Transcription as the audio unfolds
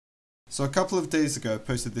So a couple of days ago I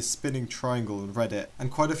posted this spinning triangle on Reddit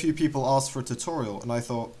and quite a few people asked for a tutorial and I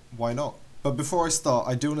thought, why not? But before I start,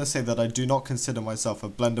 I do want to say that I do not consider myself a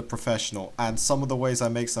Blender professional and some of the ways I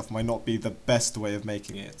make stuff might not be the best way of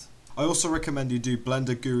making it. I also recommend you do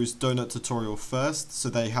Blender Guru's donut tutorial first so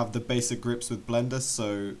that you have the basic grips with Blender,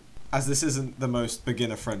 so as this isn't the most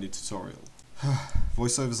beginner friendly tutorial.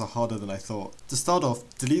 Voiceovers are harder than I thought. To start off,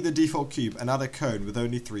 delete the default cube and add a cone with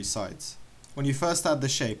only 3 sides. When you first add the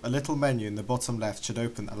shape, a little menu in the bottom left should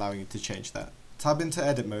open, allowing you to change that. Tab into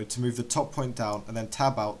edit mode to move the top point down and then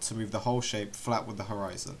tab out to move the whole shape flat with the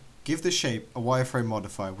horizon. Give the shape a wireframe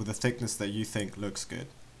modifier with a thickness that you think looks good.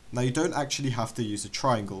 Now you don't actually have to use a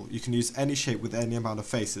triangle, you can use any shape with any amount of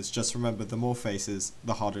faces, just remember the more faces,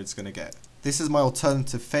 the harder it's going to get. This is my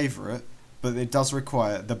alternative favourite, but it does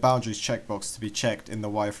require the boundaries checkbox to be checked in the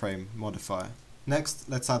wireframe modifier. Next,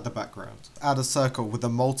 let's add the background. Add a circle with a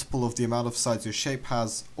multiple of the amount of sides your shape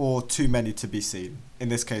has, or too many to be seen. In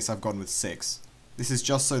this case I've gone with 6. This is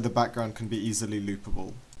just so the background can be easily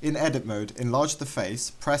loopable. In edit mode, enlarge the face,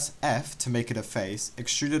 press F to make it a face,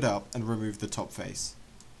 extrude it up and remove the top face.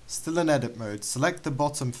 Still in edit mode, select the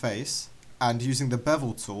bottom face and using the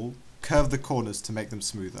bevel tool, curve the corners to make them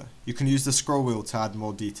smoother. You can use the scroll wheel to add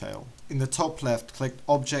more detail. In the top left, click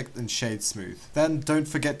Object and Shade Smooth. Then don't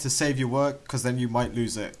forget to save your work, because then you might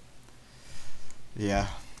lose it. Yeah.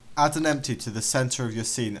 Add an empty to the center of your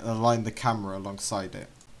scene and align the camera alongside it.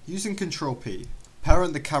 Using Ctrl P,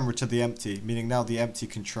 parent the camera to the empty, meaning now the empty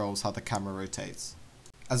controls how the camera rotates.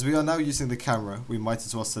 As we are now using the camera, we might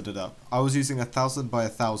as well set it up. I was using 1000 by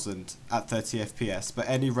 1000 at 30 FPS, but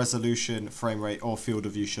any resolution, frame rate or field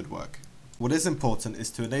of view should work. What is important is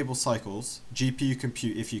to enable cycles, GPU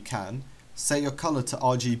compute if you can, set your color to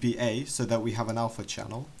RGBA so that we have an alpha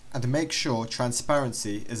channel, and make sure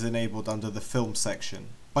transparency is enabled under the film section.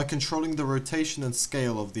 By controlling the rotation and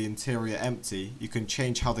scale of the interior empty, you can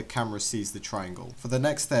change how the camera sees the triangle. For the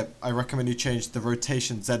next step, I recommend you change the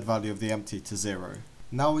rotation Z value of the empty to 0.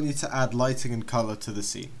 Now we need to add lighting and color to the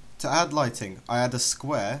scene. To add lighting, I add a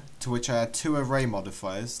square, to which I add 2 array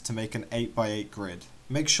modifiers to make an 8x8 grid.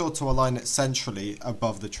 Make sure to align it centrally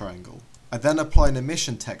above the triangle. I then apply an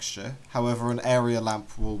emission texture, however an area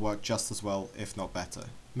lamp will work just as well, if not better.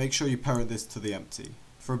 Make sure you parent this to the empty.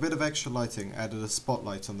 For a bit of extra lighting, I added a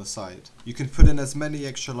spotlight on the side. You can put in as many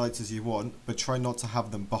extra lights as you want, but try not to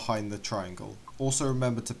have them behind the triangle. Also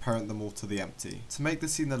remember to parent them all to the empty. To make the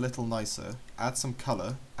scene a little nicer, add some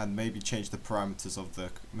color and maybe change the parameters of the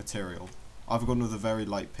material. I've gone with a very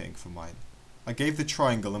light pink for mine. I gave the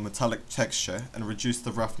triangle a metallic texture and reduced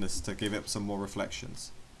the roughness to give it some more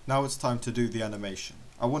reflections. Now it's time to do the animation.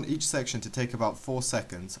 I want each section to take about 4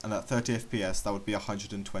 seconds and at 30 FPS that would be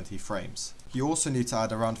 120 frames. You also need to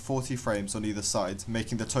add around 40 frames on either side,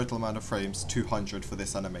 making the total amount of frames 200 for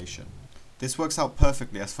this animation. This works out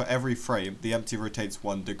perfectly as for every frame the empty rotates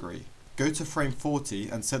 1 degree. Go to frame 40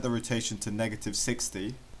 and set the rotation to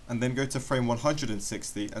 -60, and then go to frame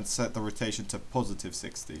 160 and set the rotation to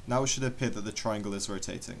 +60. Now it should appear that the triangle is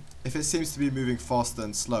rotating. If it seems to be moving faster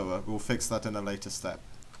and slower, we'll fix that in a later step.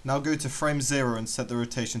 Now go to frame 0 and set the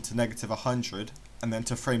rotation to -100, and then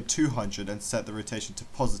to frame 200 and set the rotation to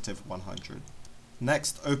 +100.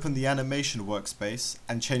 Next, open the animation workspace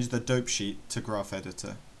and change the dope sheet to graph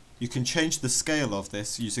editor. You can change the scale of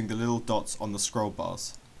this using the little dots on the scroll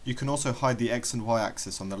bars. You can also hide the X and Y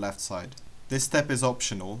axis on the left side. This step is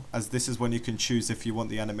optional, as this is when you can choose if you want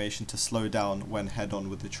the animation to slow down when head on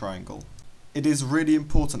with the triangle. It is really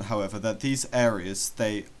important, however, that these areas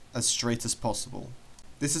stay as straight as possible.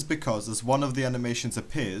 This is because as one of the animations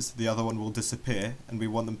appears, the other one will disappear, and we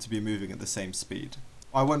want them to be moving at the same speed.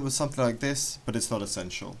 I went with something like this, but it's not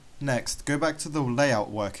essential. Next, go back to the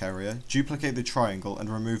layout work area, duplicate the triangle and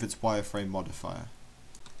remove its wireframe modifier.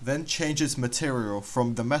 Then change its material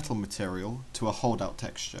from the metal material to a holdout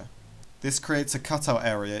texture. This creates a cutout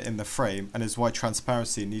area in the frame and is why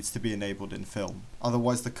transparency needs to be enabled in film,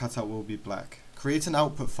 otherwise the cutout will be black. Create an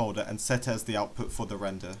output folder and set it as the output for the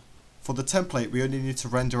render. For the template, we only need to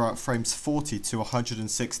render out frames 40 to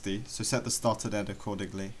 160, so set the start and end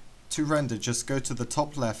accordingly. To render, just go to the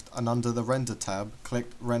top left and under the render tab, click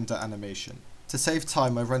render animation. To save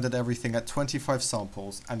time, I rendered everything at 25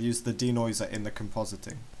 samples and used the denoiser in the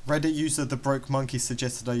compositing. Reddit user The Broke Monkey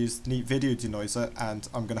suggested I use Neat Video Denoiser, and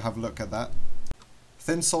I'm going to have a look at that.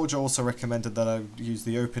 Thin Soldier also recommended that I use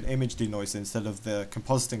the Open Image Denoiser instead of the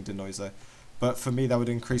compositing denoiser, but for me that would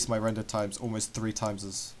increase my render times almost 3 times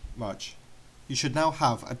as much. You should now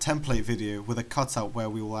have a template video with a cutout where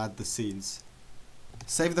we will add the scenes.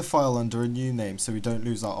 Save the file under a new name so we don't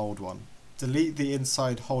lose our old one. Delete the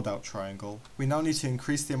inside holdout triangle. We now need to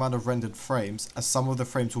increase the amount of rendered frames, as some of the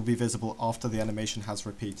frames will be visible after the animation has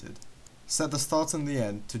repeated. Set the start and the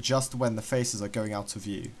end to just when the faces are going out of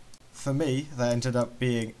view. For me, that ended up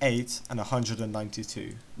being 8 and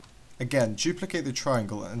 192. Again, duplicate the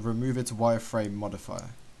triangle and remove its wireframe modifier.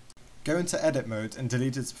 Go into edit mode and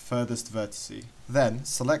delete its furthest vertice. Then,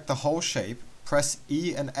 select the whole shape, press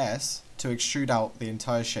E and S to extrude out the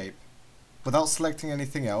entire shape. Without selecting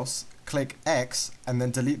anything else, click X and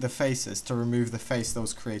then delete the faces to remove the face that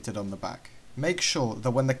was created on the back. Make sure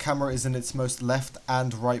that when the camera is in its most left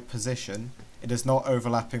and right position, it is not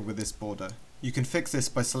overlapping with this border. You can fix this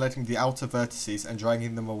by selecting the outer vertices and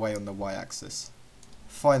dragging them away on the Y-axis.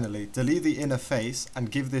 Finally, delete the inner face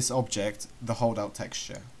and give this object the holdout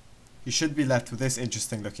texture. You should be left with this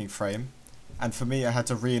interesting looking frame, and for me I had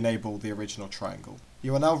to re-enable the original triangle.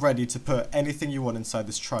 You are now ready to put anything you want inside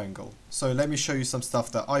this triangle, so let me show you some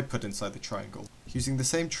stuff that I put inside the triangle. Using the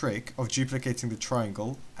same trick of duplicating the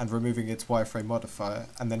triangle and removing its wireframe modifier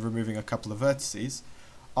and then removing a couple of vertices,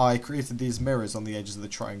 I created these mirrors on the edges of the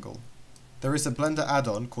triangle. There is a Blender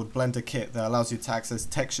add-on called Blender Kit that allows you to access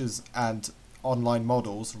textures and online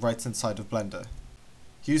models right inside of Blender.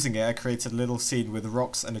 Using it, I created a little scene with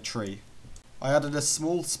rocks and a tree. I added a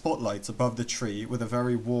small spotlight above the tree with a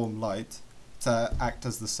very warm light to act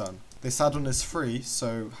as the sun. This add-on is free,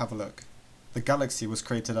 so have a look. The galaxy was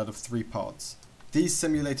created out of 3 parts. These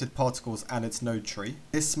simulated particles and its node tree,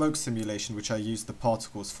 this smoke simulation which I used the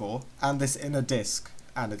particles for, and this inner disk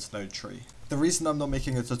and its node tree. The reason I'm not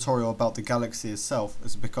making a tutorial about the galaxy itself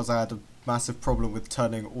is because I had a massive problem with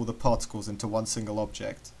turning all the particles into one single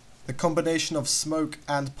object. The combination of smoke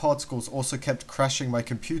and particles also kept crashing my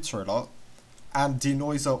computer a lot, and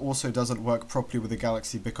denoiser also doesn't work properly with the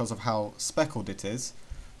galaxy because of how speckled it is,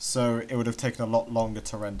 so it would have taken a lot longer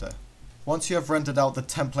to render. Once you have rendered out the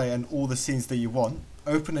template and all the scenes that you want,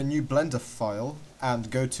 open a new Blender file and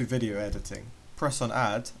go to video editing. Press on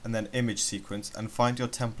Add and then Image Sequence and find your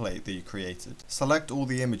template that you created. Select all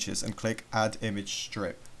the images and click Add Image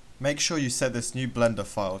Strip. Make sure you set this new Blender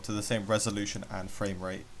file to the same resolution and frame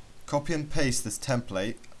rate. Copy and paste this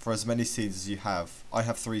template for as many scenes as you have. I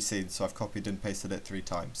have 3 scenes, so I've copied and pasted it 3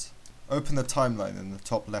 times. Open the timeline in the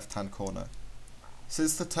top left hand corner.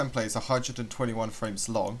 Since the template is 121 frames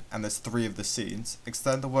long and there's 3 of the scenes,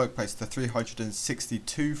 extend the workplace to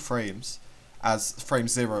 362 frames, as frame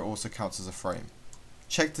 0 also counts as a frame.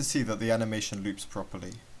 Check to see that the animation loops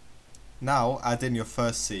properly. Now add in your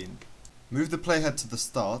first scene. Move the playhead to the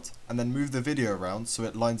start and then move the video around so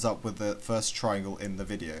it lines up with the first triangle in the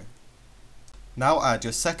video. Now add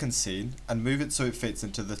your second scene and move it so it fits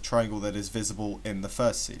into the triangle that is visible in the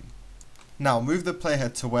first scene. Now move the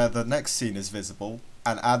playhead to where the next scene is visible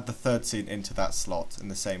and add the third scene into that slot in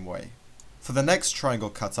the same way. For the next triangle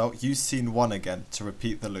cutout, use scene 1 again to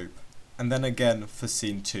repeat the loop, and then again for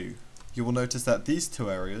scene 2. You will notice that these 2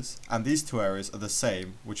 areas and these 2 areas are the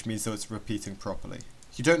same, which means that it's repeating properly.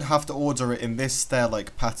 You don't have to order it in this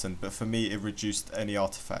stair-like pattern, but for me it reduced any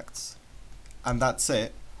artifacts. And that's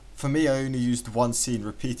it. For me I only used 1 scene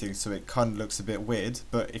repeating, so it kinda looks a bit weird,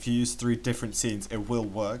 but if you use 3 different scenes it will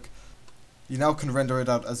work. You now can render it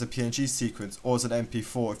out as a PNG sequence or as an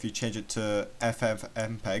MP4 if you change it to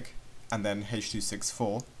FFmpeg and then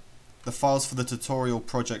H.264. The files for the tutorial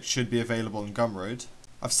project should be available in Gumroad.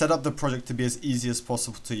 I've set up the project to be as easy as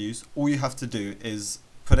possible to use. All you have to do is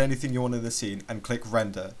put anything you want in the scene and click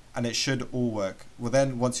render, and it should all work. Well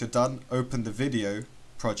then, once you're done, open the video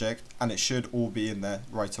project and it should all be in there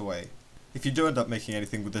right away. If you do end up making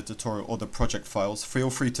anything with the tutorial or the project files, feel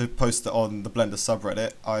free to post it on the Blender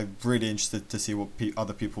subreddit. I'm really interested to see what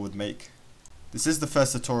other people would make. This is the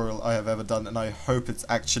first tutorial I have ever done and I hope it's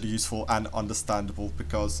actually useful and understandable,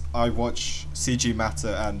 because I watch CG Matter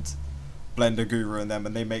and Blender Guru and them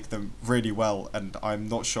and they make them really well, and I'm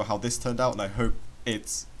not sure how this turned out and I hope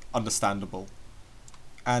it's understandable.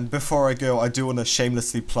 And before I go, I do want to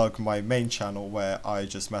shamelessly plug my main channel where I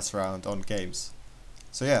just mess around on games.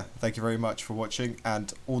 So yeah, thank you very much for watching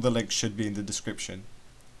and all the links should be in the description.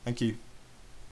 Thank you.